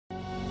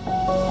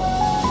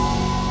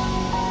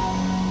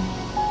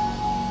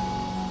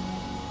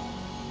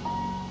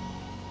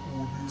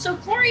So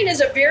chlorine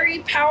is a very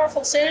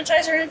powerful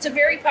sanitizer and it's a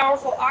very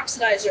powerful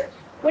oxidizer.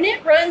 When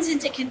it runs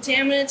into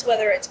contaminants,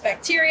 whether it's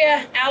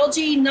bacteria,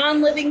 algae,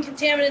 non-living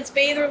contaminants,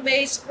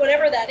 bather-based,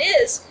 whatever that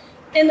is,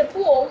 in the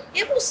pool,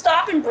 it will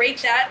stop and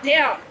break that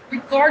down,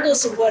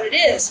 regardless of what it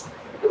is.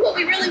 But what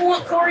we really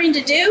want chlorine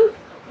to do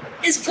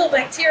is kill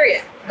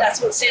bacteria.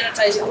 That's what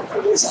sanitizing the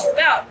pool is all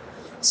about.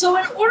 So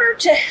in order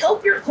to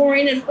help your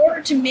chlorine, in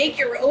order to make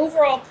your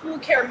overall pool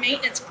care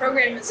maintenance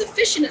program as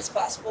efficient as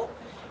possible,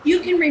 you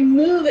can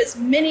remove as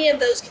many of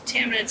those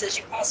contaminants as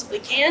you possibly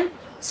can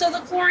so the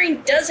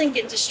chlorine doesn't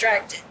get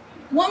distracted.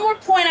 One more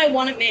point I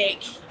want to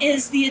make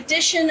is the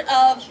addition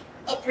of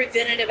a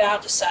preventative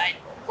algicide.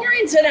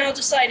 Chlorine's an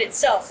algicide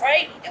itself,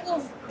 right? It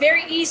will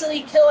very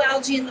easily kill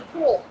algae in the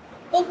pool,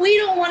 but we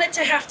don't want it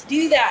to have to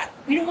do that.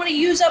 We don't want to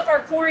use up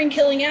our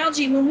chlorine-killing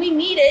algae when we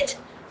need it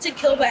to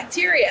kill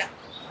bacteria.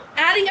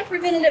 Adding a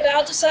preventative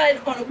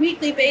algicide on a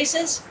weekly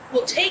basis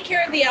will take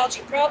care of the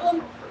algae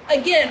problem,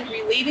 again,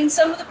 relieving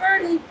some of the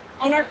burden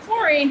on our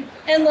chlorine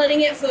and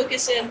letting it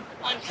focus in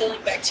on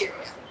killing bacteria.